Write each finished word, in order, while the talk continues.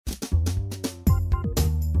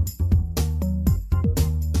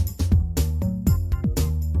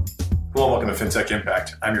Welcome to FinTech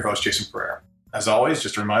Impact. I'm your host, Jason Pereira. As always,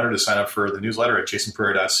 just a reminder to sign up for the newsletter at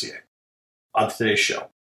jasonpereira.ca. On today's show.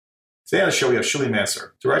 Today on the show, we have Shuli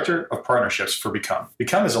Mansour, Director of Partnerships for Become.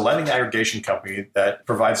 Become is a lending aggregation company that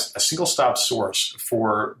provides a single-stop source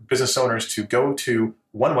for business owners to go to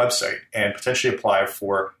one website and potentially apply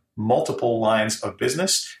for multiple lines of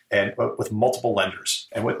business and with multiple lenders.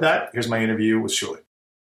 And with that, here's my interview with Shuli.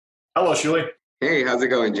 Hello, Shuli. Hey, how's it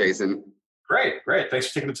going, Jason? Great. Thanks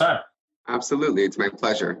for taking the time. Absolutely. It's my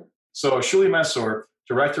pleasure. So Shuli Mansour,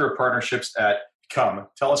 Director of Partnerships at Become.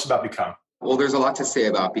 Tell us about Become. Well, there's a lot to say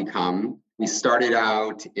about Become. We started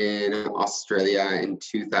out in Australia in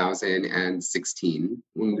 2016.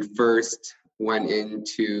 When we first went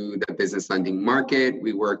into the business lending market,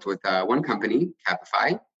 we worked with one company,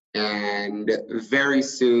 Capify, and very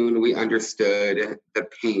soon we understood the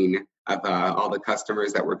pain of all the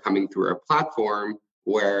customers that were coming through our platform,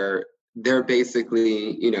 where they're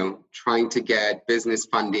basically, trying to get business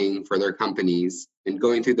funding for their companies, and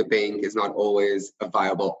going through the bank is not always a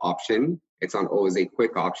viable option. It's not always a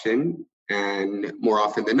quick option. And more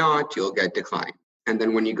often than not, you'll get declined. And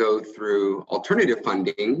then when you go through alternative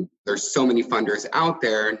funding, there's so many funders out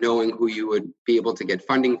there. Knowing who you would be able to get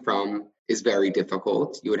funding from is very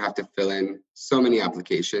difficult. You would have to fill in so many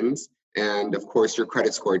applications. And of course, your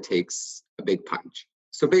credit score takes a big punch.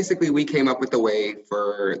 So basically, we came up with a way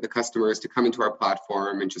for the customers to come into our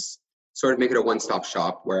platform and just sort of make it a one-stop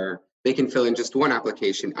shop where they can fill in just one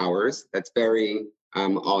application, ours, that's very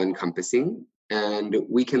all-encompassing. And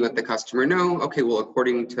we can let the customer know, okay, well,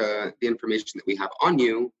 according to the information that we have on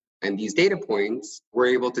you and these data points, we're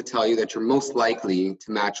able to tell you that you're most likely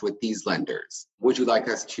to match with these lenders. Would you like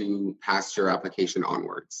us to pass your application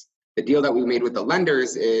onwards? The deal that we made with the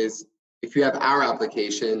lenders is if you have our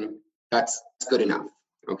application, that's good enough.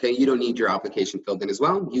 Okay, you don't need your application filled in as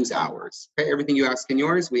well. Use ours. Okay, everything you ask in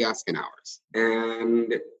yours, we ask in ours.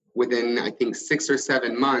 And within, I think, 6 or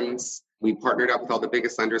 7 months, we partnered up with all the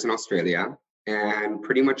biggest lenders in Australia and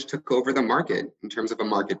pretty much took over the market in terms of a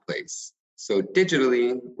marketplace. So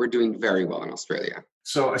digitally, we're doing very well in Australia.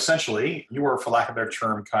 So essentially, you are, for lack of a better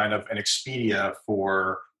term, kind of an Expedia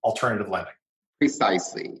for alternative lending.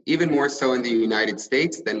 Precisely. Even more so in the United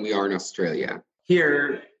States than we are in Australia.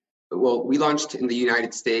 Here, well, we launched in the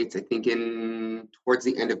United States, I think towards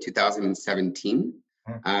the end of 2017.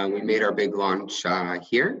 We made our big launch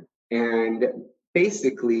here. And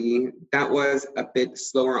basically, that was a bit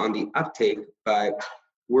slower on the uptake, but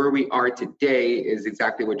where we are today is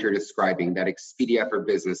exactly what you're describing, that Expedia for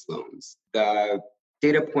business loans. The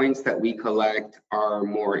data points that we collect are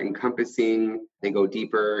more encompassing. They go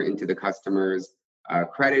deeper into the customer's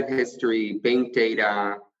credit history, bank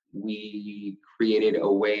data. We created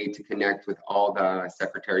a way to connect with all the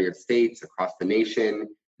Secretary of States across the nation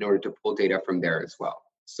in order to pull data from there as well.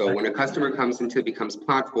 So when a customer comes into Become's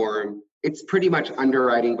platform, it's pretty much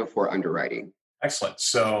underwriting before underwriting. Excellent.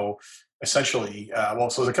 So essentially, so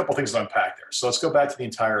there's a couple things to unpack there. So let's go back to the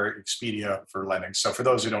entire Expedia for lending. So for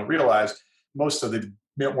those who don't realize, most of the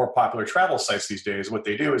more popular travel sites these days, what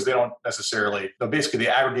they do is they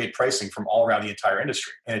aggregate pricing from all around the entire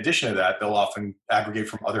industry. In addition to that, they'll often aggregate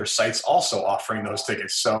from other sites also offering those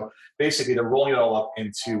tickets. So basically, they're rolling it all up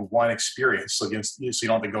into one experience, so you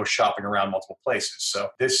don't have to go shopping around multiple places. So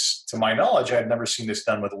this, to my knowledge, I had never seen this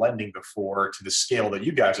done with lending before to the scale that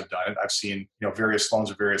you guys have done it. I've seen various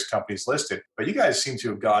loans of various companies listed, but you guys seem to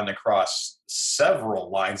have gone across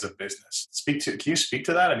several lines of business. Can you speak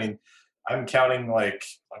to that? I mean, I'm counting like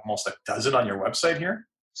almost a dozen on your website here.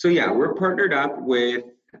 So yeah, we're partnered up with,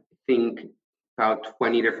 I think, about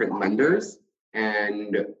 20 different lenders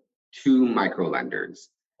and 2 micro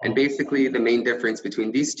lenders. And basically the main difference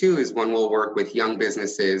between these two is one will work with young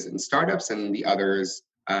businesses and startups and the others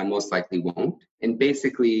most likely won't. And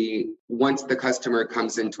basically, once the customer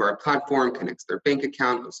comes into our platform, connects their bank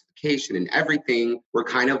account, notification and everything, we're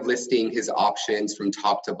kind of listing his options from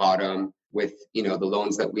top to bottom with the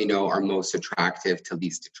loans that we know are most attractive to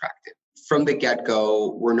least attractive. From the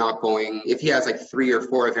get-go, we're not going, if he has like 3 or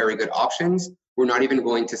 4 very good options, we're not even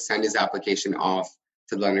going to send his application off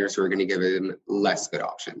to lenders who are going to give him less good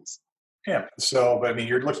options. Yeah. So, but I mean,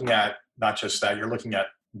 you're looking at not just that, you're looking at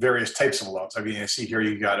various types of loans. I mean, I see here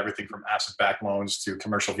you got everything from asset-backed loans to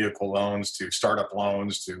commercial vehicle loans to startup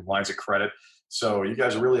loans to lines of credit. So you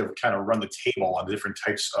guys really have kind of run the table on the different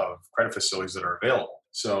types of credit facilities that are available.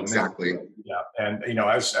 So exactly. Yeah. And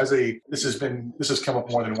this has come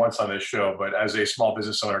up more than once on this show, but as a small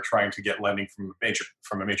business owner trying to get lending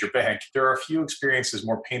from a major bank, there are a few experiences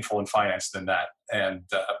more painful in finance than that. And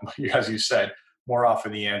as you said, more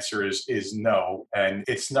often the answer is no. And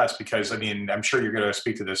it's nuts because, I mean, I'm sure you're going to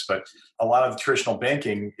speak to this, but a lot of the traditional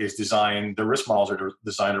banking is designed, the risk models are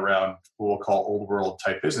designed around what we'll call old world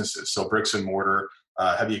type businesses. So bricks and mortar,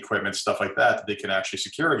 heavy equipment, stuff like that they can actually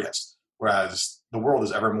secure against. Whereas the world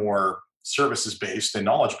is ever more services based and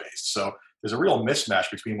knowledge based. So there's a real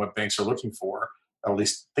mismatch between what banks are looking for, or at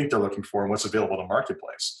least think they're looking for, and what's available in the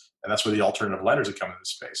marketplace. And that's where the alternative lenders that come into the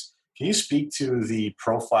space. Can you speak to the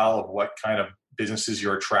profile of what kind of businesses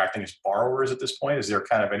you're attracting as borrowers at this point? Is there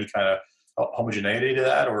kind of any kind of homogeneity to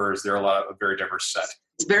that, or is there a very diverse set?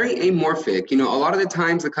 It's very amorphic. A lot of the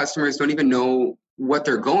times the customers don't even know what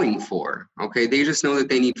they're going for. Okay. They just know that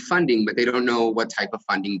they need funding, but they don't know what type of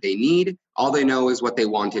funding they need. All they know is what they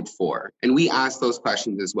want it for. And we ask those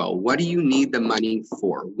questions as well. What do you need the money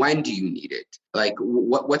for? When do you need it? Like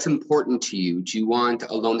what's important to you? Do you want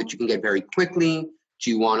a loan that you can get very quickly?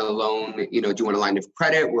 Do you want a loan, do you want a line of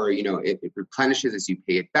credit where, it replenishes as you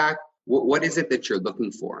pay it back? What is it that you're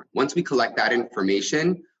looking for? Once we collect that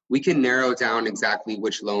information, we can narrow down exactly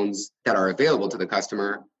which loans that are available to the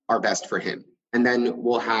customer are best for him. And then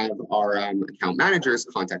we'll have our account managers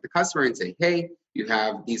contact the customer and say, hey, you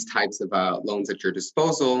have these types of loans at your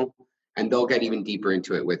disposal, and they'll get even deeper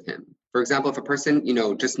into it with him. For example, if a person,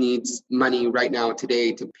 just needs money right now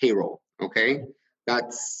today to payroll, okay,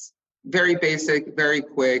 that's very basic, very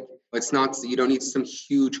quick. It's not, you don't need some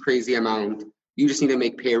huge, crazy amount. You just need to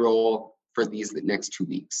make payroll for the next 2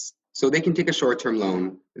 weeks. So they can take a short-term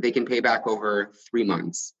loan. They can pay back over 3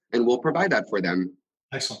 months, and we'll provide that for them.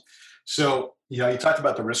 Excellent. So, you talked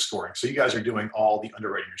about the risk scoring. So you guys are doing all the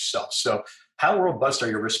underwriting yourself. So how robust are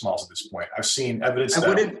your risk models at this point? I've seen evidence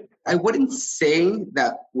I wouldn't say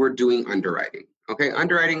that we're doing underwriting. Okay.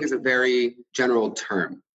 Underwriting is a very general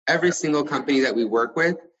term. Every single company that we work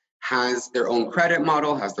with has their own credit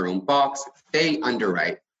model, has their own box. They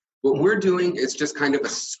underwrite. What we're doing is just kind of a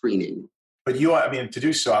screening. But to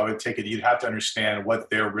do so, I would take it, you'd have to understand what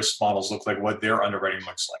their risk models look like, what their underwriting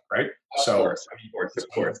looks like, right? Of course.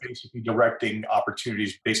 Basically directing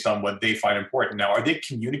opportunities based on what they find important. Now, are they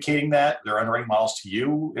communicating their underwriting models to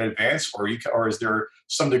you in advance, or is there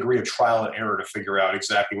some degree of trial and error to figure out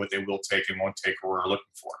exactly what they will take and won't take or are looking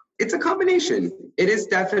for? It's a combination. It is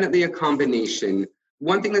definitely a combination.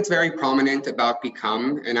 One thing that's very prominent about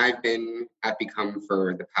Become, and I've been at Become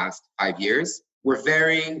for the past 5 years, we're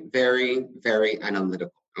very, very, very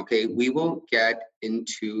analytical, okay? We will get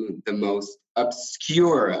into the most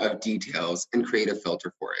obscure of details and create a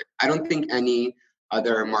filter for it. I don't think any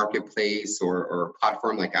other marketplace or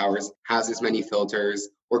platform like ours has as many filters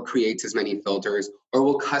or creates as many filters or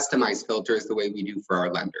will customize filters the way we do for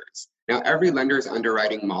our lenders. Now, every lender's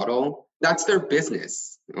underwriting model, that's their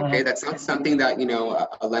business, okay? That's not something that,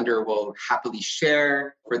 a lender will happily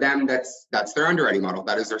share. For them, that's their underwriting model.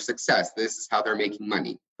 That is their success. This is how they're making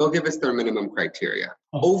money. They'll give us their minimum criteria.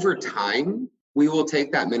 Over time, we will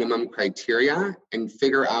take that minimum criteria and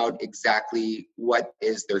figure out exactly what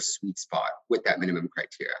is their sweet spot with that minimum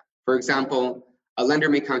criteria. For example, a lender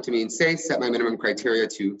may come to me and say, set my minimum criteria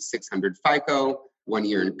to 600 FICO, 1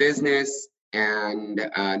 year in business, and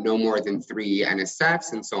no more than 3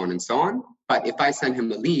 NSFs, and so on and so on. But if I send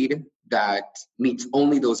him a lead that meets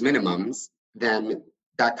only those minimums, then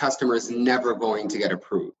that customer is never going to get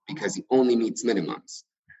approved because he only meets minimums.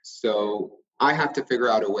 So I have to figure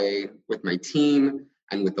out a way with my team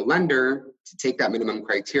and with the lender to take that minimum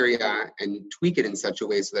criteria and tweak it in such a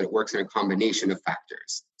way so that it works in a combination of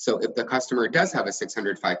factors. So if the customer does have a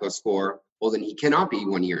 600 FICO score, well, then he cannot be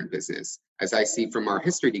 1 year in business. As I see from our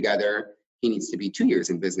history together, he needs to be 2 years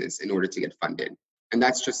in business in order to get funded. And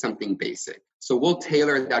that's just something basic. So we'll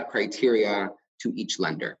tailor that criteria to each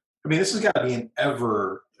lender. This has got to be an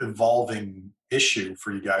ever evolving issue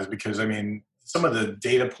for you guys because, some of the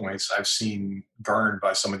data points I've seen garnered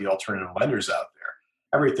by some of the alternative lenders out there,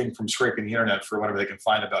 everything from scraping the internet for whatever they can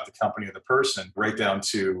find about the company or the person, right down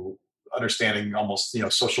to understanding almost,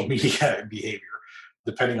 social media behavior,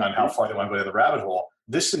 depending on how far they want to go down the rabbit hole.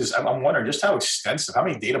 I'm wondering just how extensive, how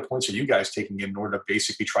many data points are you guys taking in order to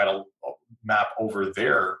basically try to map over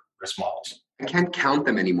their risk models? I can't count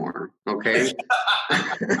them anymore, okay?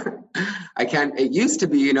 I can't, it used to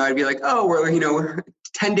be, I'd be like, oh, we're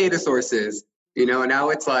 10 data sources, and now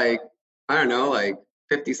it's like, I don't know, like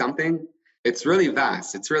 50 something. It's really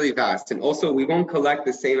vast. And also we won't collect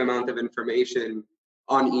the same amount of information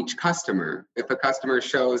on each customer. If a customer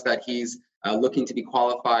shows that he's looking to be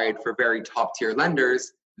qualified for very top tier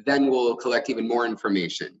lenders, then we'll collect even more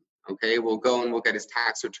information. Okay, we'll go and we'll get his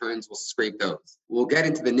tax returns, we'll scrape those. We'll get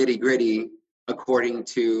into the nitty gritty according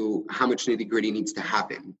to how much nitty gritty needs to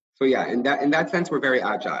happen. So yeah, in that sense, we're very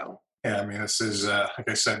agile. Yeah, I mean, this is, like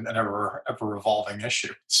I said, an ever evolving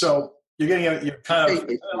issue. So you're getting you kind of,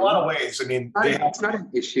 Say in a lot issue. of ways, I mean, they have, It's not an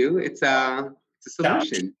issue. It's a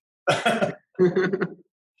solution. yeah.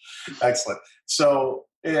 Excellent. So,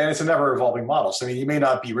 and it's an ever evolving model. So, I mean, you may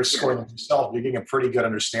not be risk Yeah. scoring them yourself. You're getting a pretty good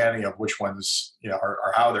understanding of which ones,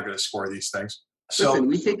 are how they're going to score these things. So, Listen,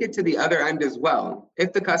 we take it to the other end as well.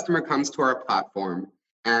 If the customer comes to our platform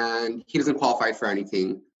and he doesn't qualify for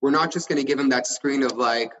anything, we're not just going to give him that screen of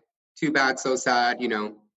like, too bad, so sad,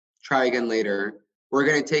 try again later. We're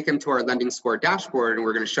going to take him to our lending score dashboard and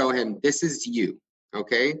we're going to show him this is you,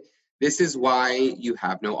 okay? This is why you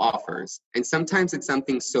have no offers. And sometimes it's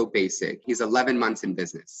something so basic. He's 11 months in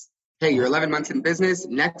business. Hey, you're 11 months in business.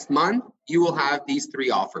 Next month, you will have these 3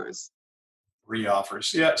 offers.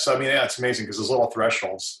 re-offers. Yeah. So, I mean, yeah, it's amazing because those little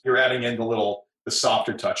thresholds, you're adding in the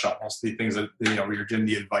softer touch, almost the things that, where you're giving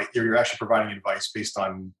the advice, you're actually providing advice based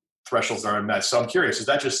on thresholds that are met. So I'm curious, is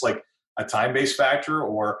that just like a time-based factor,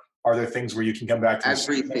 or are there things where you can come back to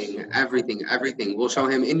Everything. We'll show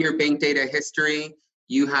him in your bank data history,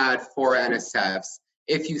 you had 4 NSFs.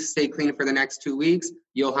 If you stay clean for the next 2 weeks,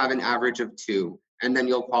 you'll have an average of 2, and then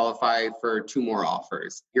you'll qualify for 2 more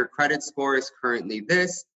offers. Your credit score is currently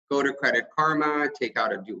this. Go to Credit Karma, take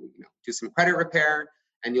out do some credit repair,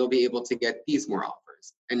 and you'll be able to get these more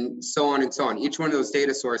offers, and so on and so on. Each one of those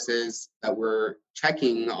data sources that we're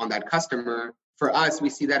checking on that customer, for us, we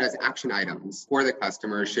see that as action items for the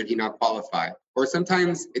customer should he not qualify. Or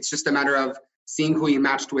sometimes it's just a matter of seeing who he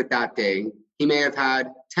matched with that day. He may have had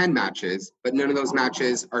 10 matches, but none of those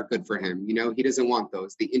matches are good for him. He doesn't want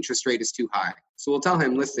those. The interest rate is too high. So we'll tell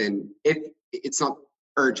him, listen, if it's not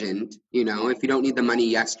urgent, if you don't need the money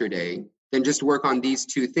yesterday, then just work on these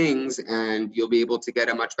 2 things and you'll be able to get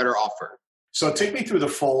a much better offer. So take me through the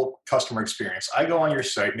full customer experience. I go on your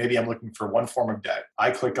site. Maybe I'm looking for one form of debt.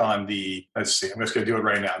 I click on let's see, I'm just going to do it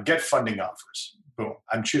right now. Get funding offers. Boom.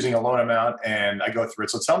 I'm choosing a loan amount and I go through it.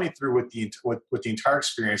 So tell me through what the entire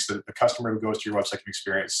experience that the customer who goes to your website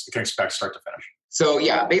can expect start to finish. So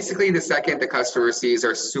yeah, basically the second the customer sees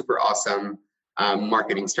our super awesome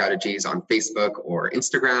marketing strategies on Facebook or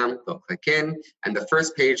Instagram, they'll click in, and the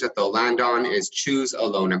first page that they'll land on is choose a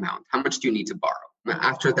loan amount. How much do you need to borrow?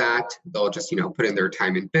 After that, they'll just, put in their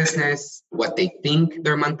time in business, what they think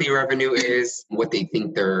their monthly revenue is, what they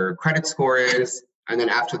think their credit score is. And then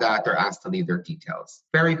after that, they're asked to leave their details.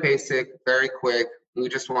 Very basic, very quick. We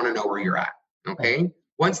just want to know where you're at. Okay.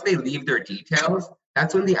 Once they leave their details,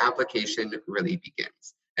 that's when the application really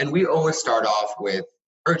begins. And we always start off with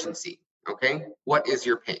urgency. Okay. What is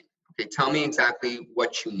your pain? Okay. Tell me exactly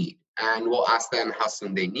what you need. And we'll ask them how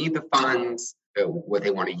soon they need the funds, what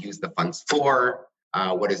they want to use the funds for.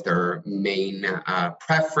 What is their main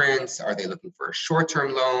preference? Are they looking for a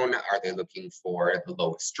short-term loan? Are they looking for the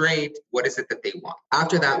lowest rate? What is it that they want?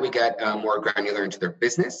 After that, we get more granular into their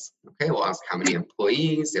business. Okay, we'll ask how many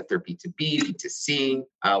employees, if they're B2B, B2C.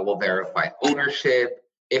 We'll verify ownership.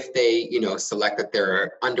 If they, select that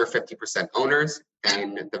they're under 50% owners,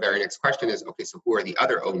 then the very next question is, okay, so who are the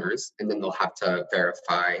other owners? And then they'll have to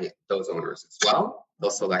verify those owners as well. They'll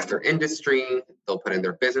select their industry, they'll put in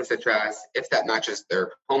their business address. If that matches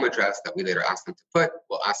their home address that we later ask them to put,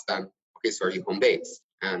 we'll ask them, okay, so are you home-based?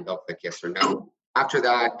 And they'll click yes or no. After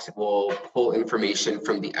that, we'll pull information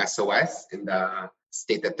from the SOS in the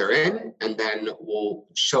state that they're in, and then we'll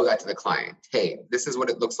show that to the client. Hey, this is what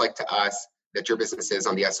it looks like to us that your business is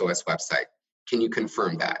on the SOS website. Can you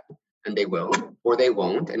confirm that? And they will, or they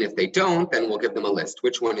won't. And if they don't, then we'll give them a list.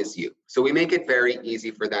 Which one is you? So we make it very easy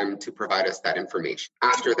for them to provide us that information.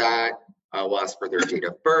 After that, we'll ask for their date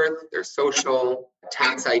of birth, their social,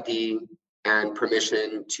 tax ID, and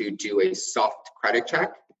permission to do a soft credit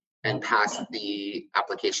check and pass the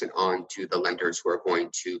application on to the lenders who are going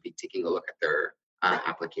to be taking a look at their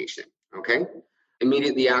application. Okay.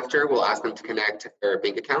 Immediately after, we'll ask them to connect their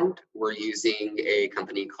bank account. We're using a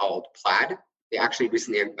company called Plaid. They actually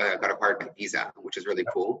recently got acquired by Visa, which is really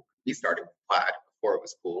cool. We started with Plaid before it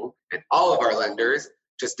was cool. And all of our lenders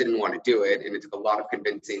just didn't want to do it. And it took a lot of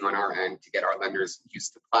convincing on our end to get our lenders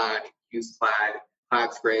used to Plaid, use Plaid.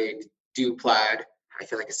 Plaid's great, do Plaid. I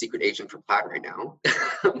feel like a secret agent for Plaid right now.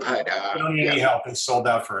 But you don't need any help. It's sold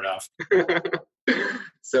out for enough.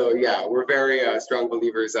 So yeah, we're very strong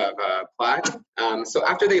believers of Plaid. So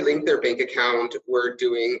after they link their bank account, we're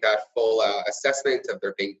doing that full assessment of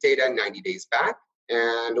their bank data 90 days back.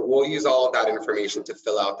 And we'll use all of that information to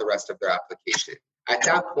fill out the rest of their application. At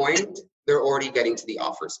that point, they're already getting to the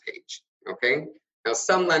offers page. Okay. Now,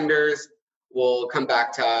 some lenders will come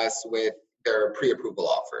back to us with their pre-approval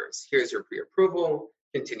offers. Here's your pre-approval,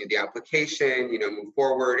 continue the application, move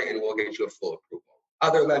forward, and we'll get you a full approval.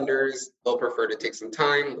 Other lenders, they'll prefer to take some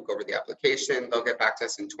time, look over the application. They'll get back to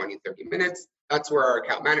us in 20, 30 minutes. That's where our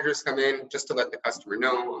account managers come in, just to let the customer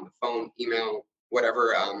know on the phone, email,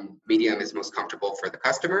 whatever medium is most comfortable for the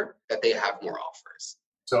customer, that they have more offers.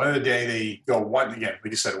 So at the end of the day, they go again,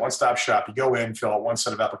 like you said, one-stop shop. You go in, fill out one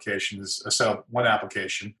set of applications, set up one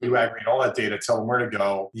application. You aggregate all that data, tell them where to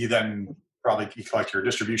go. You then probably collect your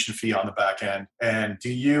distribution fee on the back end. And do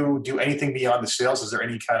you do anything beyond the sales? Is there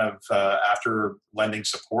any kind of after lending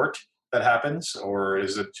support that happens? Or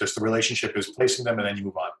is it just the relationship is placing them and then you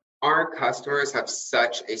move on? Our customers have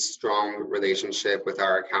such a strong relationship with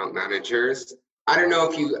our account managers. I don't know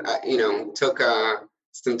if you took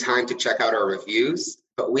some time to check out our reviews,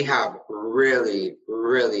 but we have really,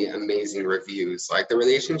 really amazing reviews. Like the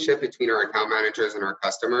relationship between our account managers and our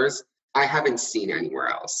customers, I haven't seen anywhere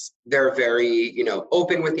else. They're very,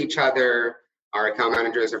 open with each other. Our account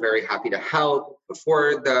managers are very happy to help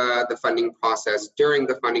before the funding process, during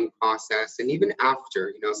the funding process, and even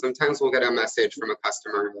after. Sometimes we'll get a message from a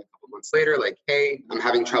customer a couple months later, like, hey, I'm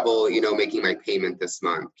having trouble, making my payment this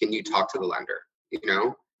month. Can you talk to the lender?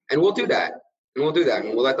 And we'll do that. And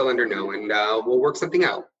we'll let the lender know, and we'll work something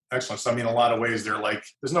out. Excellent. So, in a lot of ways, they're like,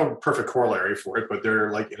 there's no perfect corollary for it, but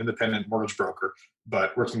they're like an independent mortgage broker,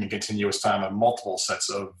 but working in continuous time on multiple sets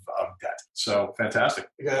of debt. So, fantastic.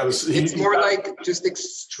 It's more like just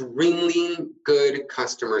extremely good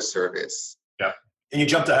customer service. Yeah. And you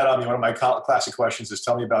jumped ahead on me. One of my classic questions is,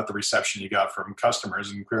 tell me about the reception you got from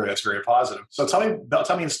customers, and clearly that's very positive. So, tell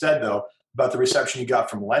me instead, though, about the reception you got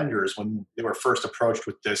from lenders when they were first approached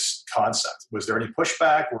with this concept. Was there any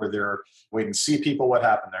pushback? Were there wait and see people? What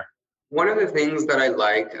happened there? One of the things that I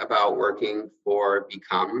like about working for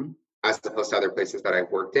Become, as opposed to other places that I've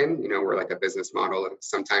worked in, we're like a business model.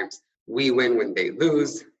 Sometimes we win when they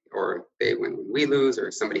lose, or they win when we lose,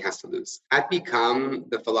 or somebody has to lose. At Become,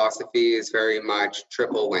 the philosophy is very much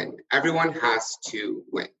triple win. Everyone has to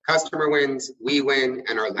win. Customer wins, we win,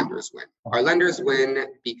 and our lenders win. Our lenders win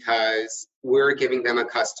because we're giving them a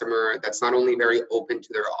customer that's not only very open to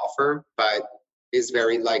their offer, but is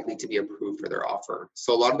very likely to be approved for their offer.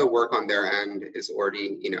 So a lot of the work on their end is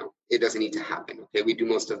already, it doesn't need to happen. Okay, we do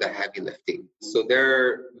most of the heavy lifting. So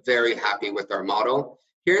they're very happy with our model.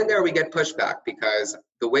 Here and there we get pushback because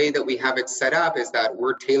the way that we have it set up is that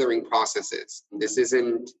we're tailoring processes.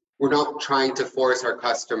 We're not trying to force our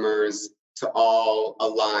customers to all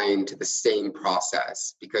align to the same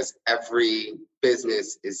process, because every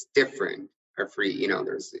business is different.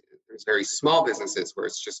 There's very small businesses where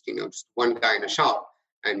it's just one guy in a shop.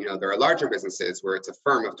 And, there are larger businesses where it's a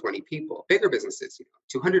firm of 20 people, bigger businesses,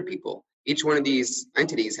 200 people. Each one of these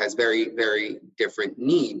entities has very, very different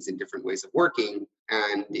needs and different ways of working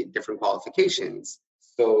and different qualifications.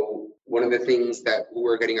 So one of the things that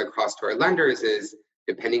we're getting across to our lenders is,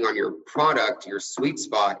 depending on your product, your sweet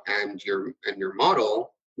spot, and your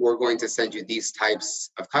model, we're going to send you these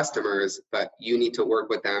types of customers, but you need to work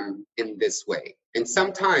with them in this way. And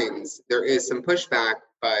sometimes there is some pushback,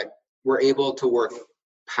 but we're able to work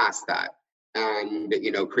past that and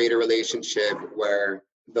create a relationship where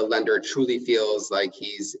the lender truly feels like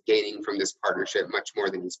he's gaining from this partnership much more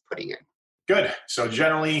than he's putting in. Good. So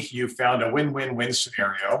generally you found a win-win-win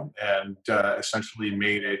scenario and essentially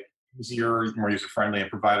made it easier, more user-friendly, and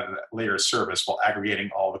provided a layer of service while aggregating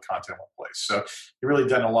all the content in one place. So you've really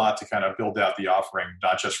done a lot to kind of build out the offering,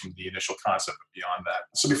 not just from the initial concept, but beyond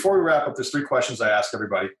that. So before we wrap up, there's 3 questions I ask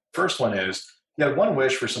everybody. First one is, you had one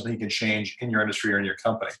wish for something you can change in your industry or in your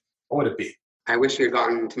company. What would it be? I wish you had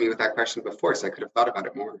gotten to me with that question before, so I could have thought about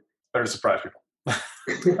it more. Better to surprise people.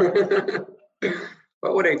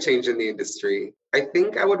 What would I change in the industry? I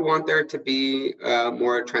think I would want there to be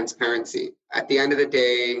more transparency. At the end of the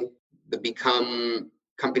day, the Become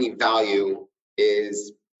company value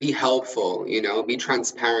is be helpful, be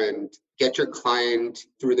transparent, get your client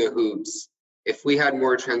through the hoops. If we had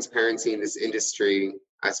more transparency in this industry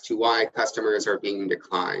as to why customers are being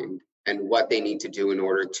declined and what they need to do in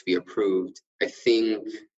order to be approved, I think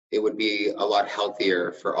it would be a lot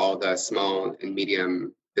healthier for all the small and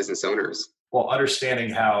medium business owners. Well, understanding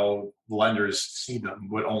how lenders see them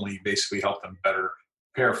would only basically help them better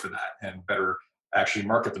prepare for that and better actually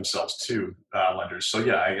market themselves to lenders. So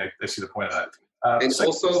yeah, I see the point of that. And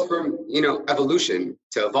also from, evolution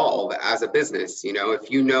to evolve as a business.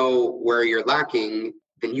 If you know where you're lacking,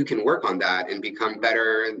 then you can work on that and become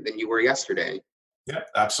better than you were yesterday. Yeah,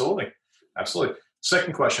 absolutely. Absolutely.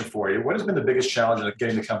 Second question for you. What has been the biggest challenge in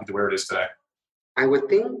getting the company to where it is today? I would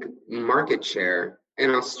think market share.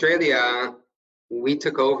 In Australia, we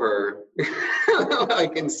took over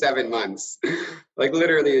like in 7 months. Like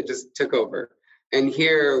literally it just took over. And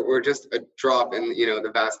here we're just a drop in,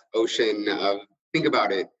 the vast ocean of think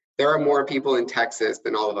about it. There are more people in Texas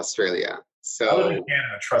than all of Australia. I live So in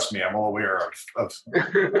Canada. Trust me, I'm all aware of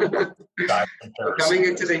coming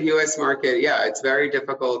into the US market, yeah, it's very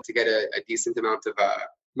difficult to get a decent amount of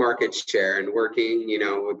market share, and working,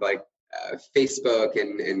 with like Facebook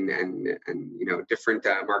and different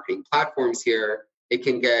marketing platforms here, it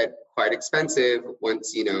can get quite expensive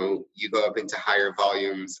once, you go up into higher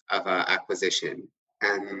volumes of acquisition.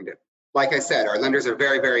 And like I said, our lenders are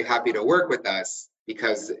very, very happy to work with us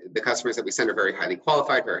because the customers that we send are very highly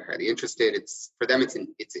qualified, very highly interested. It's for them, it's an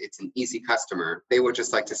easy customer. They would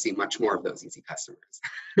just like to see much more of those easy customers.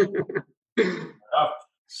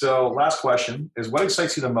 So last question is, what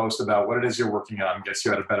excites you the most about what it is you're working on, gets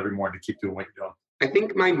you out of bed every morning to keep doing what you're doing? I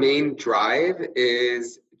think my main drive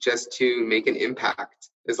is just to make an impact.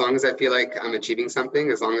 As long as I feel like I'm achieving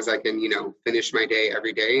something, as long as I can, finish my day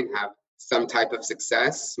every day and have some type of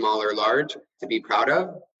success, small or large, to be proud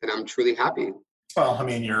of, then I'm truly happy. Well, I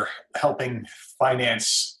mean, you're helping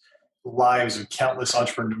finance lives of countless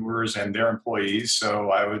entrepreneurs and their employees. So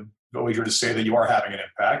I would go eager to say that you are having an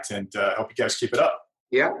impact, and hope you guys keep it up.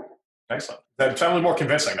 Yeah. Excellent. That sounded more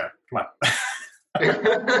convincing there. Come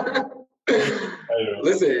on.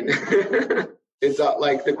 Listen, it's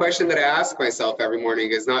like the question that I ask myself every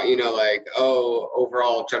morning is not,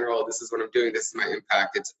 overall, general, this is what I'm doing, this is my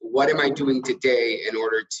impact. It's what am I doing today in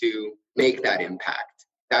order to make that impact?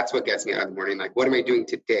 That's what gets me out of the morning. Like, what am I doing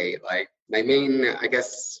today? Like, my main, I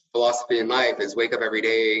guess, philosophy in life is wake up every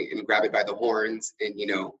day and grab it by the horns and,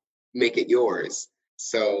 make it yours.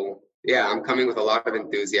 So yeah, I'm coming with a lot of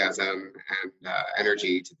enthusiasm and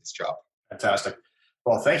energy to this job. Fantastic.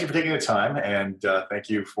 Well, thank you for taking the time, and thank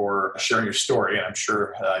you for sharing your story. And I'm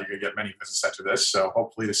sure you're going to get many visits after this. So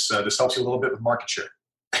hopefully this helps you a little bit with market share.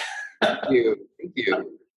 Thank you. Thank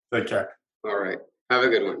you. Take care. All right. Have a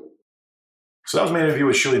good one. So that was my interview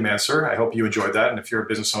with Shuli Mansur. I hope you enjoyed that. And if you're a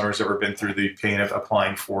business owner who's ever been through the pain of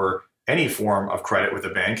applying for any form of credit with a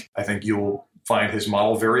bank, I think you'll find his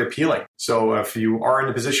model very appealing. So if you are in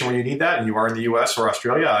a position where you need that and you are in the US or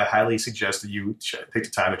Australia, I highly suggest that you take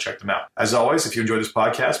the time to check them out. As always, if you enjoyed this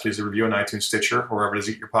podcast, please review on iTunes, Stitcher, or wherever it is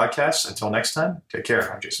you get your podcasts. Until next time, take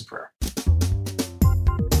care. I'm Jason Pereira.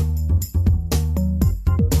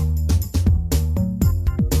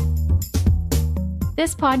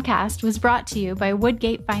 This podcast was brought to you by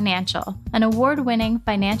Woodgate Financial, an award-winning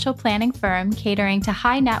financial planning firm catering to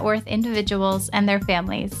high net worth individuals and their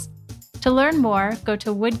families. To learn more, go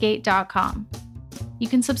to woodgate.com. You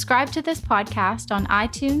can subscribe to this podcast on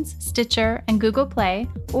iTunes, Stitcher, and Google Play,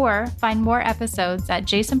 or find more episodes at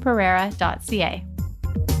jasonpereira.ca.